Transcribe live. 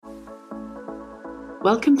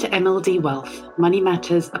Welcome to MLD Wealth, Money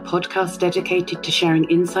Matters, a podcast dedicated to sharing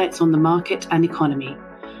insights on the market and economy.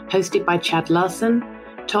 Hosted by Chad Larson,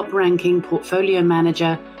 top-ranking portfolio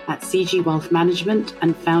manager at CG Wealth Management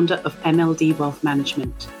and founder of MLD Wealth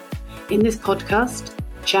Management. In this podcast,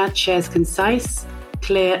 Chad shares concise,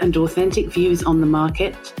 clear and authentic views on the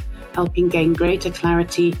market, helping gain greater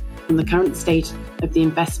clarity on the current state of the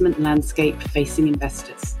investment landscape facing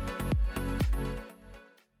investors.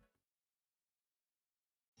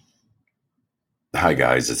 Hi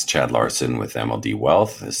guys, it's Chad Larson with MLD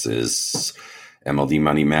Wealth. This is MLD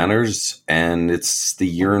Money Matters, and it's the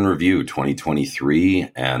year in review 2023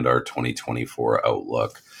 and our 2024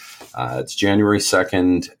 outlook. It's January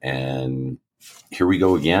 2nd, and here we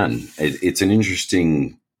go again. It's an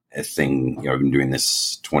interesting thing. I've been doing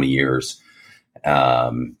this 20 years.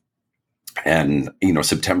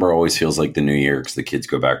 September always feels like the new year because the kids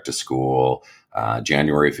go back to school.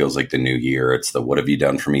 January feels like the new year. It's the what have you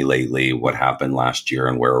done for me lately? What happened last year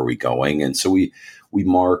and where are we going? And so we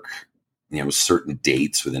mark certain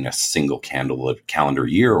dates within a single calendar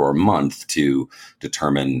year or month to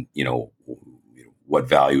determine what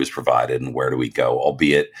value is provided and where do we go.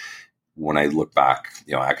 Albeit when I look back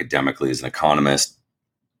academically as an economist,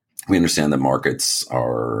 we understand that markets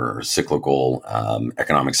are cyclical,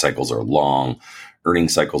 economic cycles are long,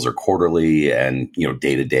 earnings cycles are quarterly, and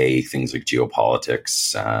day-to-day things like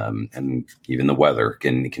geopolitics and even the weather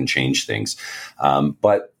can change things.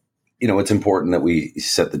 But it's important that we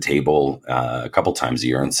set the table a couple times a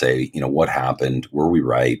year and say, what happened? Were we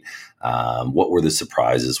right? What were the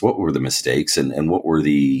surprises? What were the mistakes? And what were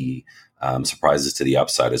the surprises to the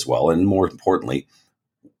upside as well? And more importantly,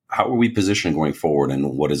 how are we positioned going forward,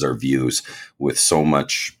 and what is our views with so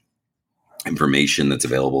much information that's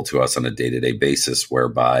available to us on a day-to-day basis,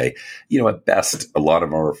 whereby, at best, a lot of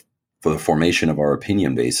for the formation of our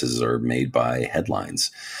opinion bases are made by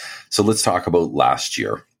headlines. So let's talk about last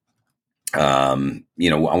year. I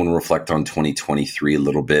want to reflect on 2023 a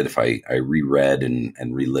little bit. If I reread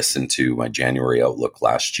and re-listened to my January outlook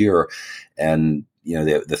last year, and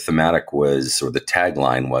the thematic was, or the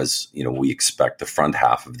tagline was, we expect the front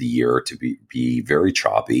half of the year to be very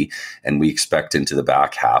choppy, and we expect into the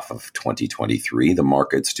back half of 2023, the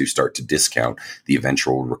markets to start to discount the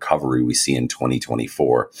eventual recovery we see in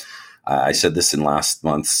 2024. I said this in last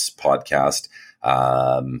month's podcast.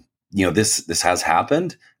 This has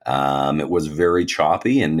happened. It was very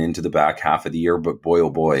choppy and into the back half of the year, but boy,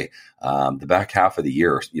 oh boy, the back half of the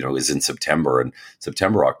year, is in September, and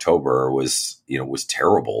October was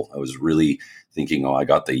terrible. I was really thinking, I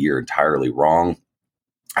got the year entirely wrong.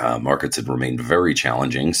 Markets had remained very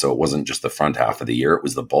challenging. So it wasn't just the front half of the year, it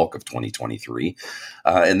was the bulk of 2023.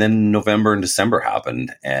 And then November and December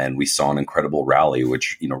happened, and we saw an incredible rally,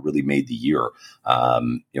 which, really made the year,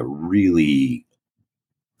 really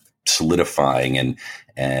solidifying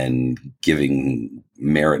and giving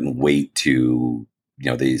merit and weight to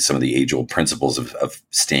some of the age-old principles of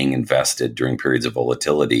staying invested during periods of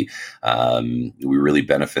volatility. We really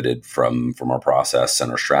benefited from our process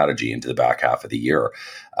and our strategy into the back half of the year.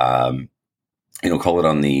 Call it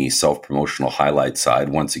on the self-promotional highlight side.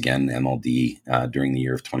 Once again, MLD during the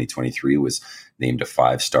year of 2023 was named a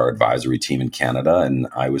 5-star advisory team in Canada. And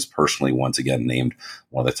I was personally once again named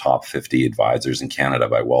one of the top 50 advisors in Canada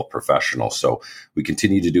by Wealth Professional. So we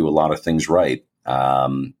continue to do a lot of things right.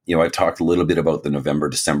 I've talked a little bit about the November,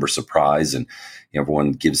 December surprise, and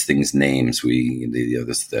everyone gives things names.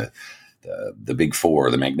 The Big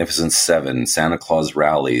Four, the Magnificent Seven, Santa Claus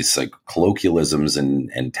rallies, like colloquialisms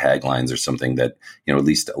and taglines are something that, at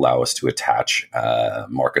least allow us to attach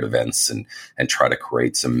market events and try to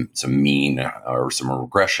create some mean or some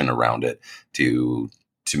regression around it to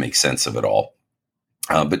make sense of it all.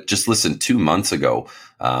 But just listen, 2 months ago,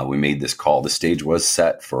 we made this call. The stage was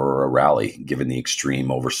set for a rally, given the extreme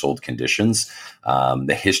oversold conditions,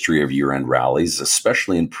 the history of year-end rallies,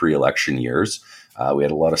 especially in pre-election years. We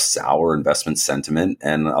had a lot of sour investment sentiment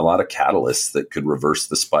and a lot of catalysts that could reverse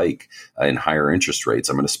the spike in higher interest rates.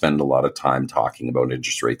 I'm going to spend a lot of time talking about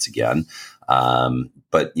interest rates again.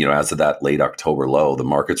 But as of that late October low, the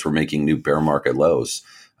markets were making new bear market lows.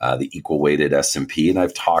 The equal-weighted S&P, and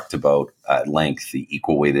I've talked about at length the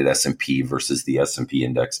equal-weighted S&P versus the S&P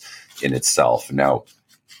index in itself. Now,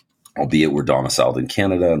 albeit we're domiciled in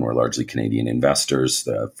Canada and we're largely Canadian investors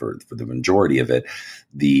for the majority of it,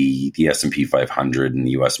 the S&P 500 in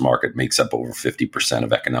the U.S. market makes up over 50%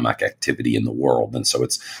 of economic activity in the world. And so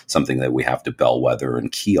it's something that we have to bellwether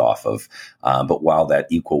and key off of. But while that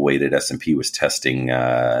equal-weighted S&P was testing,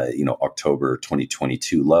 October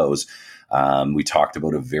 2022 lows, we talked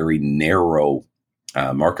about a very narrow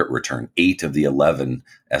market return. 8 of the 11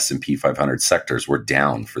 S&P 500 sectors were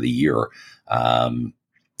down for the year.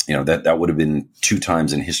 That would have been 2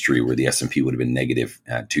 times in history where the S&P would have been negative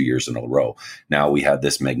 2 years in a row. Now we had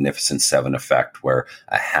this magnificent 7 effect where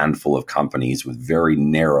a handful of companies with very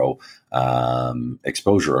narrow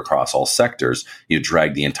exposure across all sectors,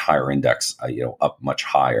 drag the entire index, up much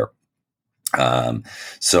higher.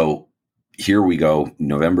 So here we go,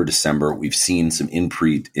 November, December, we've seen some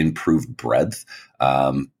improved breadth.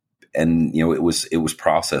 And it was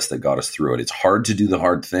process that got us through it. It's hard to do the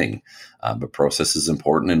hard thing, but process is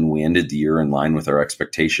important. And we ended the year in line with our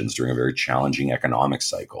expectations during a very challenging economic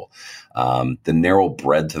cycle. The narrow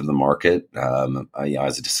breadth of the market, as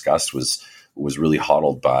I discussed, was really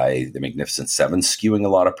hodled by the Magnificent Seven, skewing a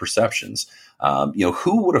lot of perceptions.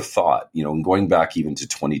 Who would have thought? Going back even to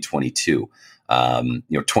 2022.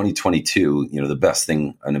 2022, the best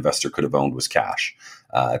thing an investor could have owned was cash.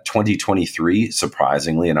 2023,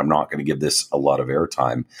 surprisingly, and I'm not going to give this a lot of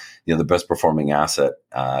airtime, the best performing asset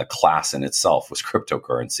class in itself was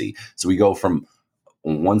cryptocurrency. So we go from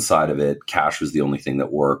on one side of it, cash was the only thing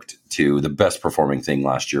that worked, to the best performing thing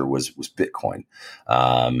last year was Bitcoin.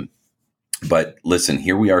 But listen,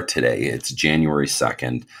 here we are today. It's January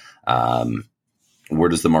 2nd. Where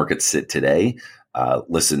does the market sit today?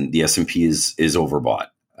 Listen, the S&P is overbought.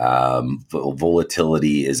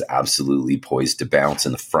 Volatility is absolutely poised to bounce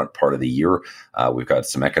in the front part of the year. We've got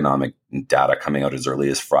some economic data coming out as early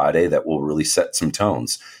as Friday that will really set some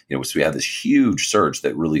tones. So we had this huge surge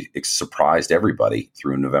that really surprised everybody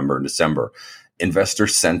through November and December. Investor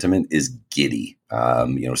sentiment is giddy.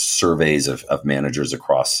 Surveys of managers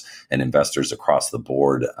across and investors across the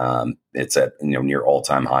board, it's at near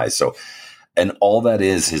all-time highs. So, and all that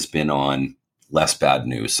has been on less bad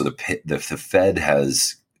news. So the Fed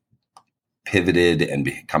has pivoted and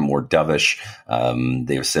become more dovish.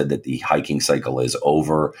 They have said that the hiking cycle is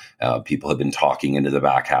over. People have been talking into the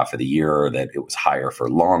back half of the year that it was higher for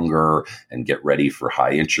longer, and get ready for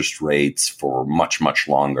high interest rates for much, much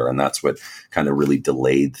longer. And that's what kind of really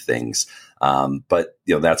delayed things. But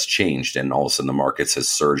that's changed, and all of a sudden the markets has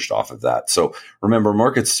surged off of that. So remember,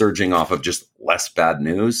 markets surging off of just less bad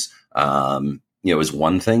news, is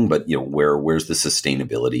one thing, but where's the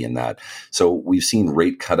sustainability in that? So we've seen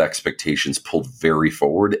rate cut expectations pulled very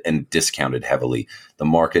forward and discounted heavily. The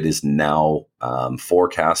market is now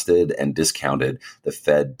forecasted and discounted the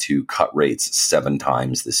Fed to cut rates 7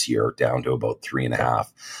 times this year, down to about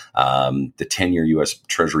 3.5. The 10-year U.S.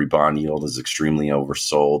 Treasury bond yield is extremely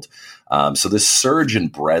oversold. So this surge in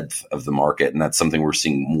breadth of the market, and that's something we're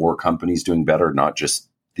seeing more companies doing better, not just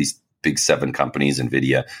these big 7 companies,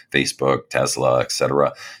 NVIDIA, Facebook, Tesla, et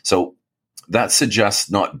cetera. So that suggests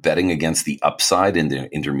not betting against the upside in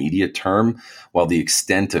the intermediate term, while the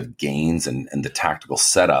extent of gains and the tactical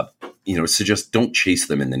setup, suggests don't chase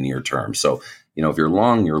them in the near term. So, if you're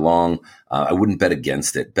long, you're long. I wouldn't bet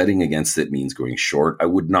against it. Betting against it means going short. I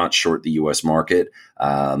would not short the U.S. market,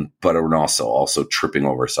 but we're also tripping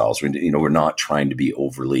over ourselves. We're not trying to be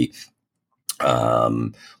overly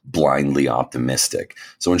blindly optimistic.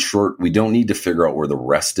 So in short, we don't need to figure out where the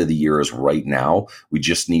rest of the year is right now. We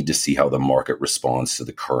just need to see how the market responds to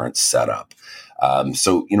the current setup.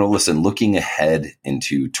 Listen, looking ahead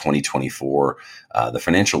into 2024, the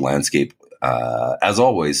financial landscape, as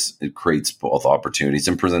always, it creates both opportunities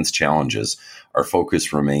and presents challenges. Our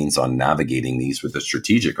focus remains on navigating these with a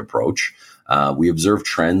strategic approach. We observe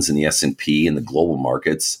trends in the S&P and the global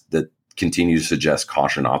markets that continue to suggest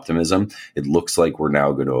caution optimism. It looks like we're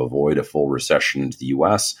now going to avoid a full recession into the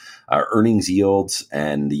U.S. Our earnings yields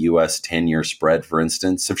and the U.S. 10-year spread, for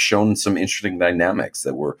instance, have shown some interesting dynamics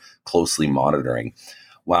that we're closely monitoring.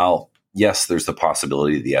 While, yes, there's the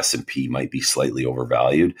possibility the S&P might be slightly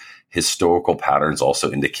overvalued, historical patterns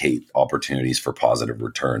also indicate opportunities for positive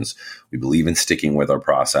returns. We believe in sticking with our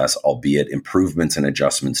process, albeit improvements and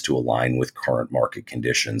adjustments to align with current market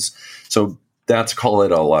conditions. So that's call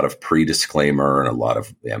it a lot of pre-disclaimer and a lot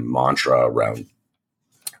of mantra around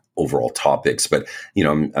overall topics. But,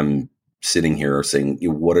 I'm sitting here saying,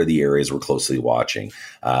 what are the areas we're closely watching?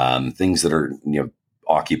 Things that are,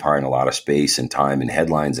 occupying a lot of space and time and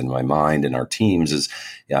headlines in my mind and our teams is,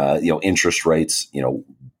 interest rates.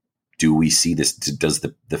 Do we see this? Does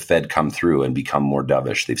the Fed come through and become more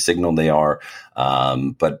dovish? They've signaled they are,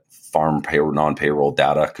 but farm payroll, non-payroll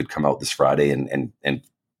data could come out this Friday and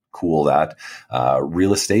cool that.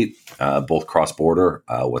 Real estate, both cross-border,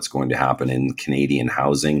 what's going to happen in Canadian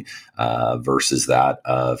housing versus that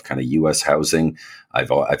of kind of U.S. housing.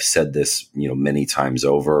 I've said this, many times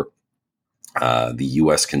over. The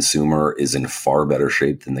U.S. consumer is in far better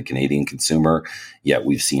shape than the Canadian consumer. Yet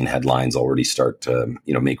we've seen headlines already start to,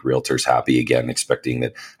 make realtors happy again, expecting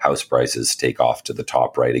that house prices take off to the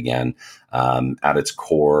top right again. At its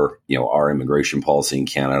core, our immigration policy in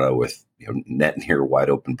Canada with net near wide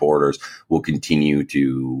open borders will continue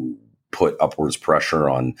to put upwards pressure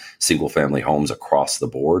on single family homes across the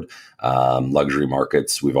board. Luxury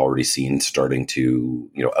markets we've already seen starting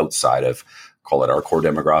to, outside of call it our core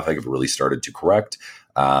demographic, have really started to correct.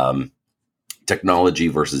 Technology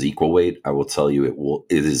versus equal weight, I will tell you,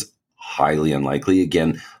 it is highly unlikely.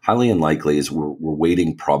 Again, highly unlikely is we're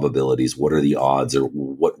weighting probabilities. What are the odds, or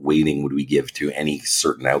what weighting would we give to any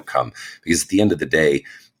certain outcome? Because at the end of the day,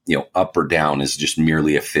 up or down is just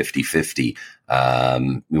merely a 50-50.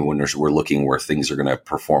 When we're looking where things are going to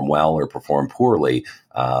perform well or perform poorly,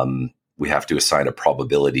 we have to assign a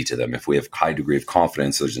probability to them. If we have high degree of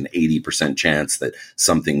confidence, there's an 80% chance that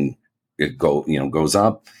something goes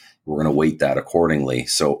up. We're going to weight that accordingly.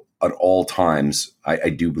 So at all times, I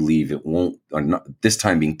do believe it won't, or not, this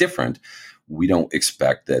time being different, we don't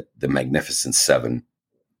expect that the Magnificent Seven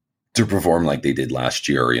to perform like they did last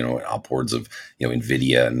year, upwards of,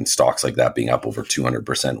 NVIDIA and stocks like that being up over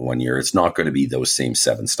 200% 1 year. It's not going to be those same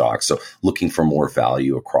 7 stocks. So looking for more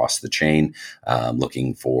value across the chain,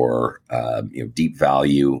 looking for, deep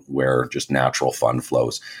value where just natural fund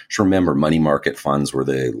flows. Just remember, money market funds were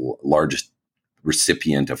the largest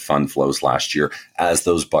recipient of fund flows last year. As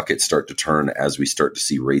those buckets start to turn, as we start to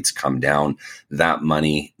see rates come down, that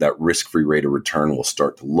money, that risk-free rate of return will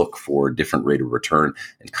start to look for a different rate of return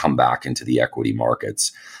and come back into the equity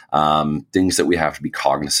markets. Things that we have to be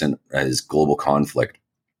cognizant is global conflict.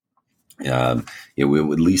 We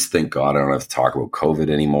would at least thank God I don't have to talk about COVID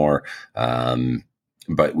anymore.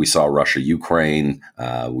 But we saw Russia, Ukraine.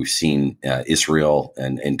 We've seen Israel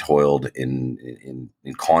entoiled in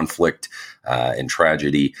conflict and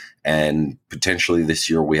tragedy, and potentially this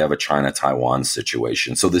year we have a China-Taiwan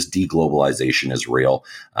situation. So this deglobalization is real.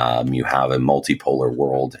 You have a multipolar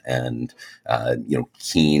world, and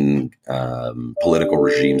keen political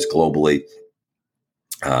regimes globally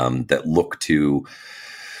that look to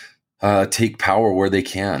take power where they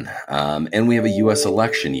can. And we have a U.S.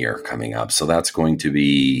 election year coming up. So that's going to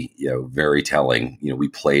be very telling. We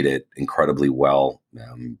played it incredibly well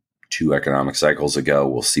 2 economic cycles ago.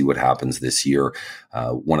 We'll see what happens this year.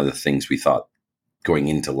 One of the things we thought going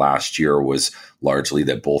into last year was largely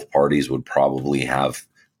that both parties would probably have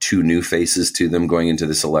 2 new faces to them going into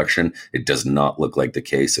this election. It does not look like the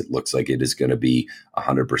case. It looks like it is going to be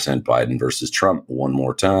 100% Biden versus Trump one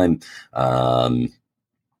more time.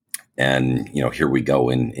 And, here we go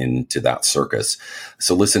into that circus.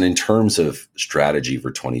 So listen, in terms of strategy for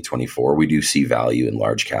 2024, we do see value in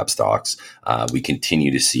large cap stocks. We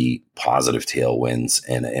continue to see positive tailwinds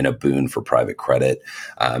and a boon for private credit.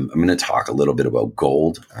 I'm going to talk a little bit about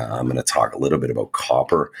gold. I'm going to talk a little bit about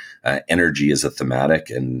copper. Energy is a thematic,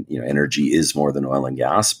 and, energy is more than oil and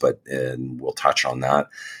gas, and we'll touch on that.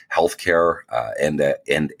 Healthcare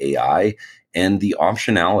and AI. And the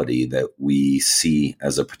optionality that we see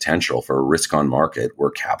as a potential for a risk-on market where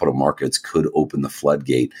capital markets could open the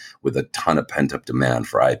floodgate with a ton of pent-up demand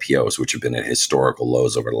for IPOs, which have been at historical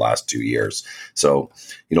lows over the last 2 years. So,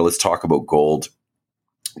 let's talk about gold.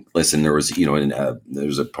 Listen, there was,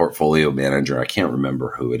 there's a portfolio manager. I can't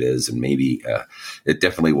remember who it is, and maybe it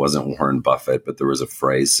definitely wasn't Warren Buffett, but there was a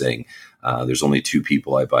phrase saying, there's only 2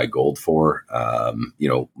 people I buy gold for,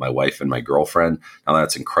 my wife and my girlfriend. Now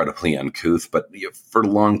that's incredibly uncouth, but for a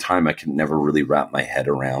long time, I could never really wrap my head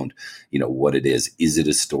around, what it is. Is it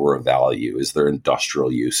a store of value? Is there industrial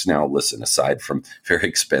use? Now, listen, aside from very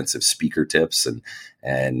expensive speaker tips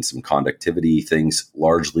and some conductivity things,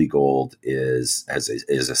 largely gold is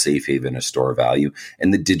a safe haven, a store of value.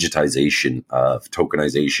 And the digitization of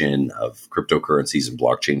tokenization of cryptocurrencies and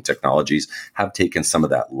blockchain technologies have taken some of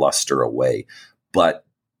that luster away. But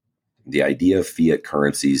the idea of fiat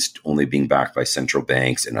currencies only being backed by central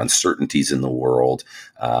banks and uncertainties in the world,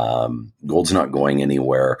 gold's not going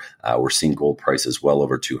anywhere. We're seeing gold prices well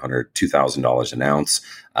over $2,000 an ounce,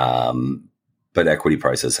 but equity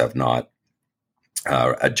prices have not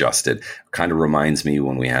adjusted. Kind of reminds me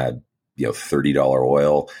when we had $30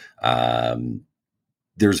 oil.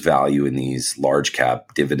 There's value in these large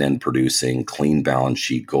cap, dividend producing, clean balance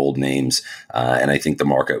sheet gold names, and I think the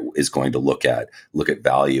market is going to look at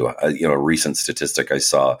value. A recent statistic I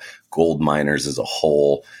saw: gold miners as a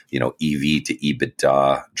whole, EV to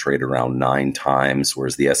EBITDA trade around 9 times,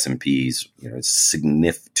 whereas the S&P's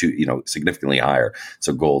significantly higher.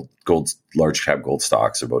 So gold's large cap gold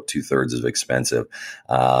stocks are about 2/3 as expensive.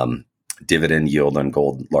 Dividend yield on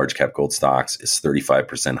large cap gold stocks is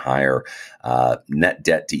 35% higher. Net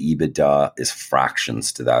debt to EBITDA is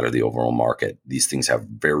fractions to that of the overall market. These things have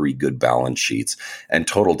very good balance sheets, and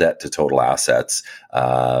total debt to total assets.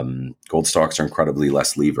 Gold stocks are incredibly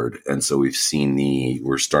less levered. And so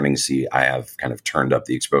we're starting to see, I have kind of turned up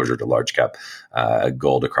the exposure to large cap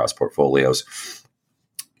gold across portfolios.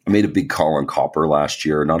 I made a big call on copper last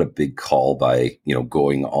year, not a big call by,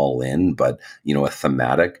 going all in, but, a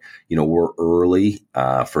thematic. We're early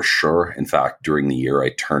for sure. In fact, during the year, I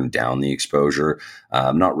turned down the exposure.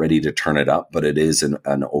 I'm not ready to turn it up, but it is an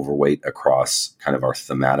overweight across kind of our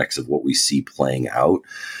thematics of what we see playing out.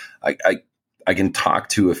 I can talk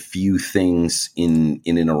to a few things in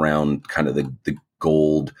and around kind of the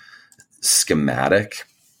gold schematic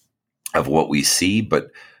of what we see, but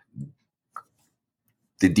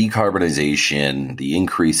the decarbonization, the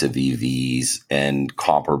increase of EVs, and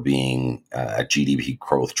copper being a GDP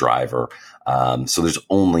growth driver. So there's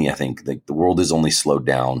only, I think, the world has only slowed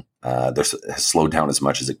down. Has slowed down as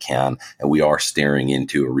much as it can, and we are staring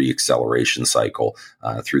into a reacceleration cycle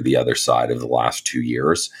through the other side of the last 2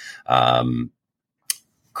 years.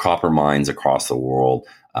 Copper mines across the world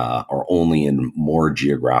are only in more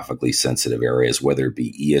geographically sensitive areas, whether it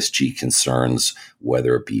be ESG concerns,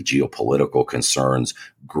 whether it be geopolitical concerns.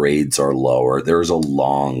 Grades are lower. There's a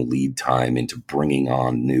long lead time into bringing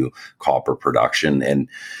on new copper production, and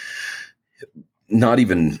not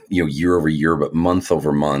even year over year, but month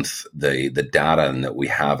over month, the data that we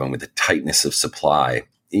have, and with the tightness of supply,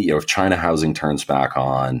 if China housing turns back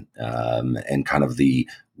on, and kind of the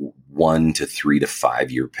 1 to 3 to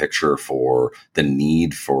 5 year picture for the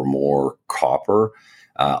need for more copper,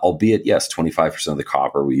 albeit, yes, 25% of the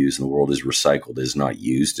copper we use in the world is recycled, is not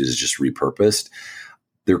used, is just repurposed.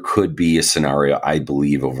 There could be a scenario, I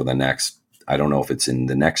believe, over the next, I don't know if it's in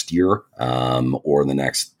the next year or the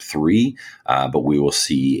next 3, but we will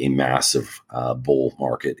see a massive bull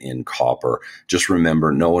market in copper. Just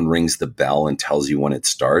remember, no one rings the bell and tells you when it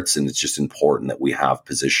starts, and it's just important that we have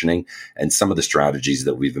positioning. And some of the strategies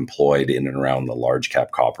that we've employed in and around the large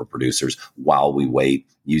cap copper producers while we wait,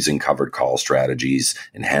 using covered call strategies,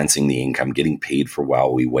 enhancing the income, getting paid for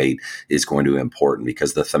while we wait, is going to be important,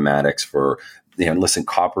 because the thematics for, listen,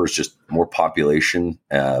 copper is just more population,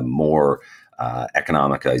 more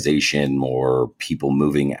economicization, more people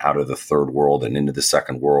moving out of the third world and into the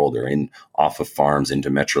second world, or off of farms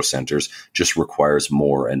into metro centers, just requires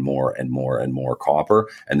more and more and more and more copper.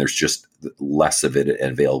 And there's just less of it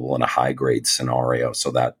available in a high grade scenario.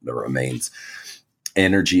 So that remains.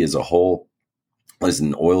 Energy as a whole.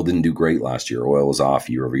 Listen, oil didn't do great last year. Oil was off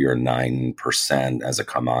year over year 9% as a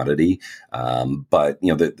commodity. But,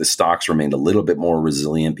 the stocks remained a little bit more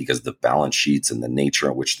resilient because of the balance sheets and the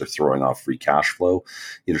nature in which they're throwing off free cash flow.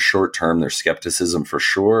 Short term, there's skepticism for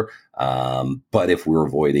sure. But if we're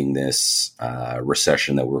avoiding this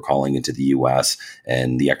recession that we're calling into the U.S.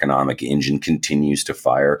 and the economic engine continues to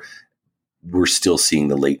fire, we're still seeing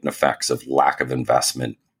the latent effects of lack of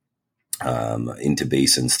investment into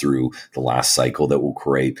basins through the last cycle that will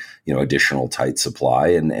create, additional tight supply.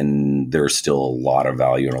 And there's still a lot of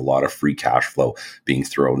value and a lot of free cash flow being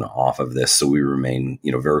thrown off of this. So we remain,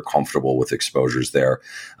 very comfortable with exposures there.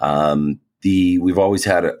 We've always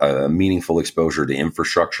had a meaningful exposure to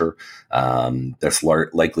infrastructure. That's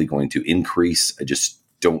likely going to increase. I just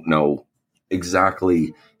don't know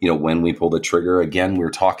exactly, when we pull the trigger. Again, we're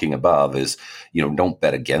talking above is, don't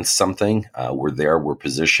bet against something. We're there, we're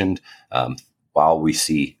positioned. While we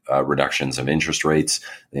see reductions of interest rates,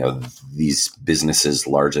 these businesses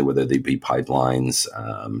largely, whether they be pipelines,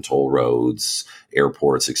 toll roads,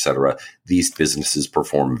 airports, et cetera, these businesses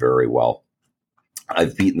perform very well.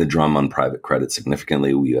 I've beaten the drum on private credit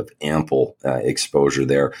significantly. We have ample exposure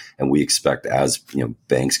there, and we expect, as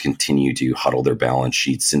banks continue to huddle their balance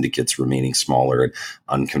sheets, syndicates remaining smaller, and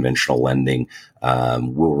unconventional lending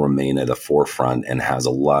will remain at the forefront and has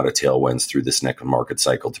a lot of tailwinds through this next market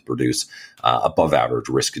cycle to produce above average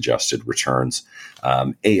risk-adjusted returns.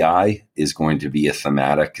 AI is going to be a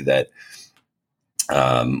thematic that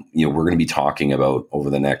we're going to be talking about over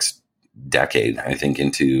the next decade. I think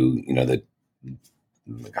into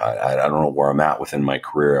I don't know where I'm at within my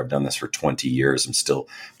career. I've done this for 20 years. I'm still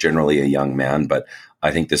generally a young man, but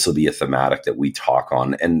I think this will be a thematic that we talk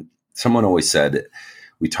on. And someone always said,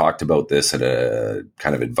 we talked about this at a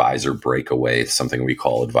kind of advisor breakaway, something we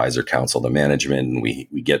call advisor council to management. And we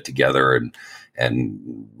get together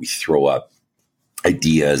and we throw up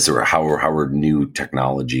ideas or how are new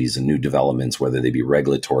technologies and new developments, whether they be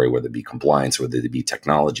regulatory, whether it be compliance, whether they be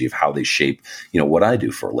technology, of how they shape, what I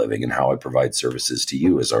do for a living and how I provide services to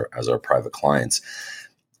you as our private clients.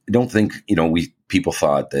 I don't think, people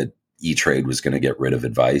thought that, E-Trade was going to get rid of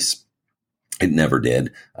advice. It never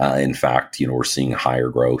did. In fact, we're seeing higher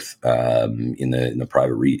growth in the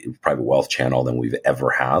private wealth channel than we've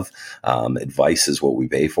ever have. Advice is what we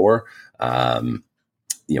pay for.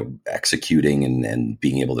 Executing and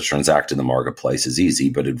being able to transact in the marketplace is easy,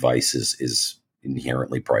 but advice is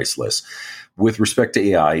inherently priceless. With respect to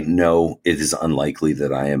AI, no, it is unlikely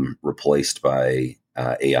that I am replaced by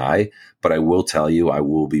AI, but I will tell you, I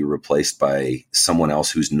will be replaced by someone else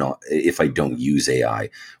who's not, if I don't use AI.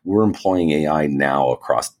 We're employing AI now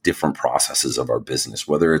across different processes of our business,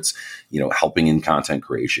 whether it's, helping in content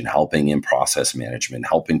creation, helping in process management,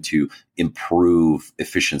 helping to improve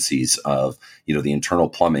efficiencies of, the internal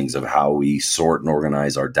plumbings of how we sort and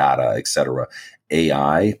organize our data, et cetera.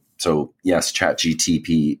 AI. So yes,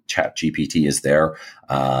 ChatGPT is there.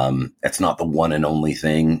 It's not the one and only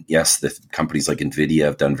thing. Yes, the companies like NVIDIA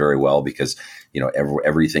have done very well because,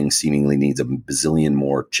 everything seemingly needs a bazillion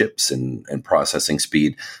more chips and processing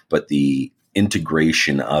speed. But the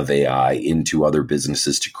integration of AI into other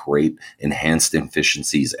businesses to create enhanced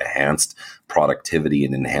efficiencies, enhanced productivity,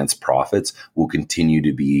 and enhanced profits will continue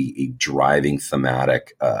to be a driving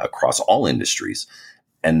thematic across all industries.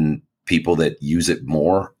 And people that use it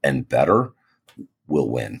more and better will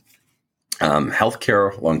win.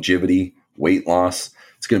 Healthcare, longevity, weight loss.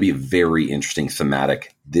 It's going to be a very interesting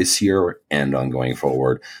thematic this year and ongoing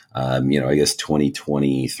forward. I guess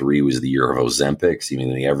 2023 was the year of Ozempic.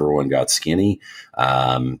 Seemingly everyone got skinny.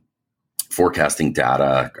 Forecasting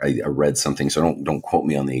data, I read something, so don't quote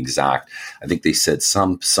me on the exact. I think they said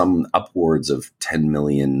some upwards of 10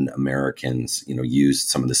 million Americans, used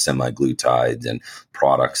some of the semaglutides and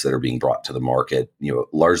products that are being brought to the market.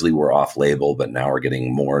 Largely were off label, but now we're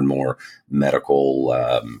getting more and more medical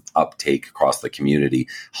uptake across the community,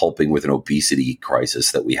 helping with an obesity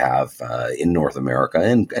crisis that we have in North America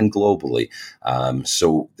and globally.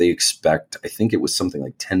 So they expect, I think it was something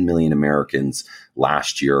like 10 million Americans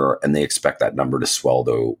last year, and they expect that number to swell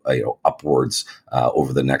to upwards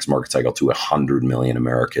over the next market cycle to 100 million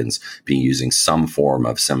Americans being using some form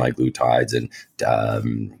of semaglutides and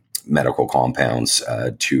medical compounds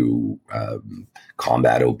to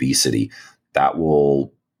combat obesity. That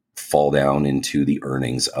will fall down into the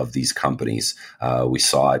earnings of these companies. We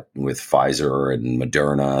saw it with Pfizer and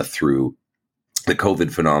Moderna through the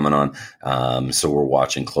COVID phenomenon. So we're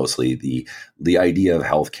watching closely the idea of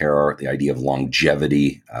healthcare, the idea of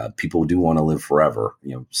longevity. People do want to live forever.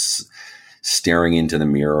 Staring into the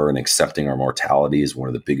mirror and accepting our mortality is one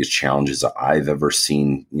of the biggest challenges I've ever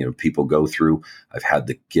seen, people go through. I've had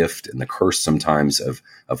the gift and the curse sometimes of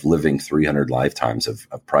living 300 lifetimes of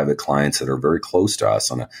private clients that are very close to us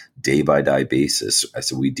on a day-by-day basis.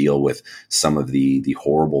 So we deal with some of the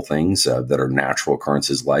horrible things that are natural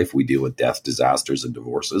occurrences in life. We deal with death, disasters, and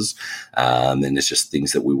divorces. And it's just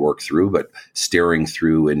things that we work through. But staring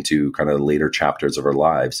through into kind of later chapters of our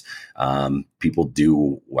lives, people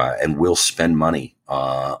do and will spend money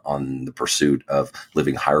on the pursuit of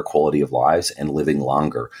living higher quality of lives and living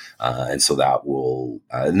longer. And so that will,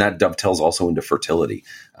 and that dovetails also into fertility.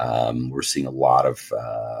 We're seeing a lot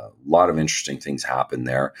of interesting things happen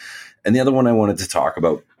there. And the other one I wanted to talk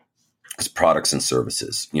about is products and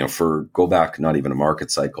services. Go back, not even a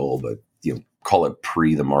market cycle, but call it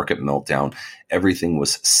pre the market meltdown, everything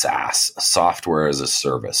was SaaS, software as a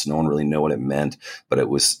service. No one really knew what it meant, but it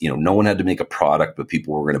was, no one had to make a product, but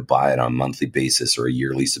people were going to buy it on a monthly basis or a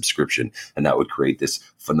yearly subscription. And that would create this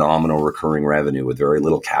phenomenal recurring revenue with very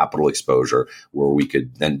little capital exposure, where we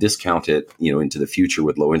could then discount it, into the future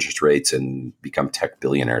with low interest rates and become tech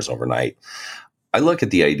billionaires overnight. I look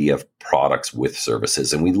at the idea of products with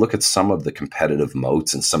services, and we look at some of the competitive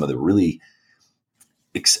moats and some of the really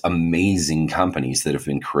amazing companies that have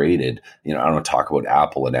been created. I want to talk about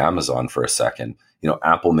Apple and Amazon for a second.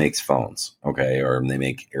 Apple makes phones, okay, or they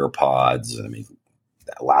make AirPods and they make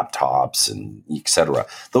laptops and et cetera.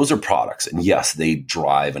 Those are products. And yes, they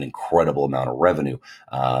drive an incredible amount of revenue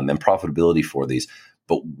and profitability for these.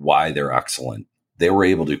 But why they're excellent? They were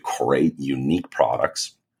able to create unique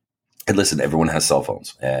products. And listen, everyone has cell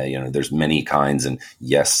phones. There's many kinds. And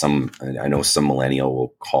yes, I know some millennial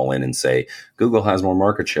will call in and say, Google has more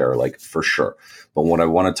market share, like for sure. But what I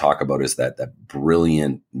want to talk about is that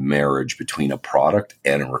brilliant marriage between a product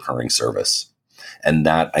and a recurring service. And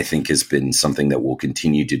that, I think, has been something that will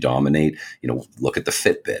continue to dominate. Look at the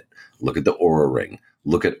Fitbit, look at the Oura Ring,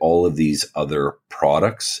 look at all of these other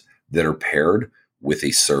products that are paired with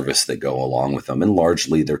a service that go along with them. And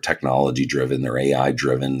largely they're technology driven, they're AI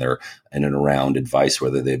driven, they're in and around advice,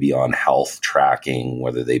 whether they be on health tracking,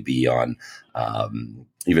 whether they be on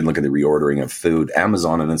even look at the reordering of food,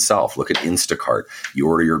 Amazon in itself, look at Instacart, you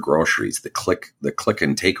order your groceries, the click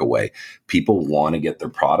and takeaway. People want to get their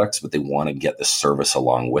products, but they want to get the service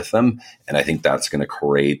along with them. And I think that's going to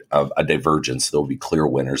create a divergence. There'll be clear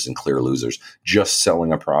winners and clear losers. Just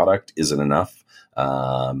selling a product isn't enough.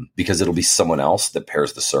 Because it'll be someone else that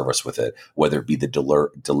pairs the service with it, whether it be the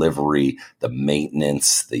delivery, the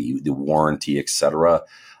maintenance, the warranty, etc.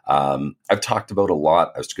 I've talked about a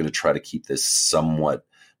lot. I was going to try to keep this somewhat,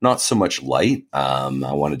 not so much light.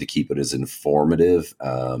 I wanted to keep it as informative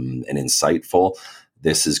and insightful.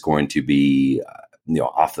 This is going to be,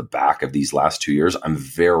 off the back of these last 2 years. I'm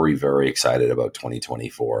very, very excited about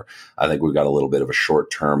 2024. I think we've got a little bit of a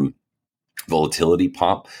short-term volatility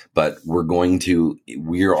pop, but we are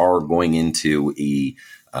going into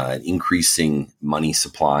an increasing money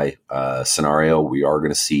supply scenario. We are going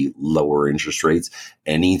to see lower interest rates.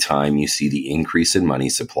 Anytime you see the increase in money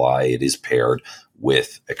supply, it is paired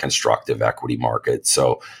with a constructive equity market.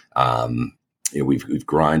 So we've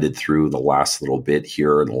grinded through the last little bit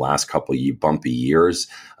here in the last couple of bumpy years.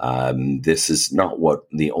 This is not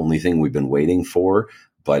the only thing we've been waiting for,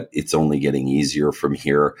 but it's only getting easier from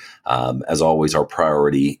here. As always, our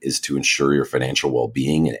priority is to ensure your financial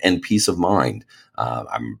well-being and peace of mind.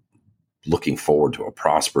 I'm looking forward to a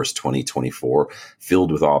prosperous 2024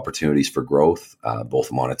 filled with opportunities for growth,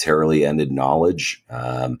 both monetarily and in knowledge.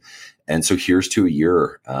 And so here's to a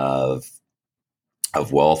year of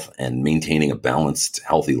wealth and maintaining a balanced,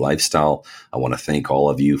 healthy lifestyle. I want to thank all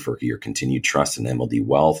of you for your continued trust in MLD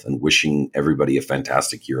Wealth and wishing everybody a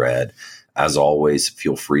fantastic year ahead. As always,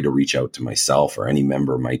 feel free to reach out to myself or any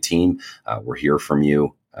member of my team. We're here from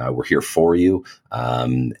you. We're here for you.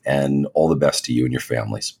 And all the best to you and your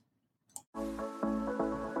families.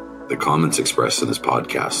 The comments expressed in this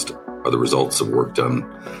podcast are the results of work done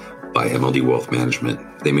by MLD Wealth Management.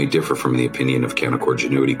 They may differ from the opinion of Canaccord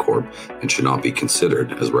Genuity Corp. and should not be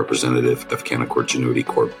considered as representative of Canaccord Genuity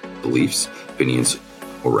Corp. beliefs, opinions,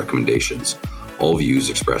 or recommendations. All views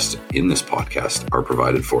expressed in this podcast are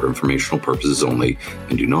provided for informational purposes only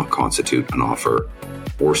and do not constitute an offer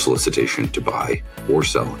or solicitation to buy or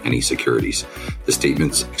sell any securities. The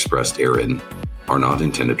statements expressed herein are not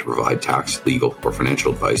intended to provide tax, legal, or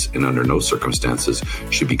financial advice and under no circumstances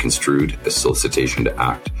should be construed as solicitation to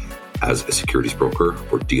act as a securities broker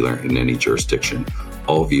or dealer in any jurisdiction.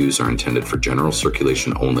 All views are intended for general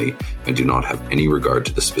circulation only and do not have any regard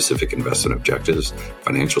to the specific investment objectives,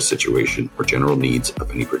 financial situation, or general needs of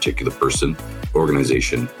any particular person,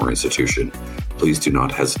 organization, or institution. Please do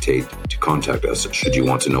not hesitate to contact us should you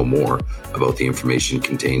want to know more about the information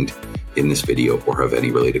contained in this video or have any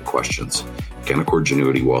related questions. Canaccord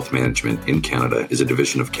Genuity Wealth Management in Canada is a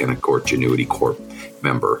division of Canaccord Genuity Corp.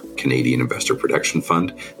 Member, Canadian Investor Protection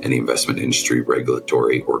Fund, and the Investment Industry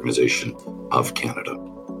Regulatory Organization of Canada.